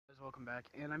welcome back.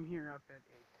 And I'm here up at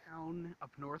a town up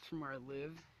north from where I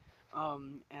live.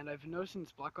 And I've noticed in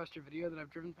this blockbuster video that I've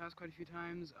driven past quite a few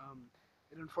times.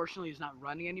 It unfortunately is not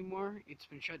running anymore. It's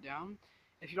been shut down.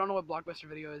 If you don't know what blockbuster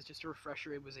video is, just a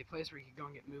refresher, it was a place where you could go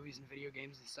and get movies and video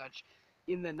games and such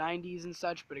in the 90s and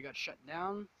such, but it got shut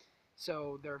down.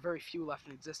 So there are very few left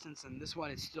in existence, and this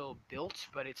one is still built,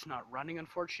 but it's not running,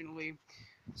 unfortunately.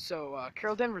 So,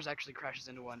 Carol Danvers actually crashes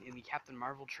into one in the Captain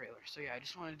Marvel trailer. So yeah, I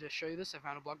just wanted to show you this. I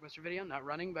found a blockbuster video, not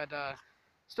running, but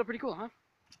still pretty cool, huh?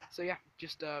 So yeah,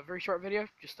 just a very short video.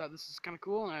 Just thought this is kind of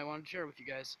cool, and I wanted to share it with you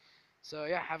guys. So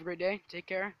yeah, have a great day. Take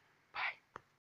care.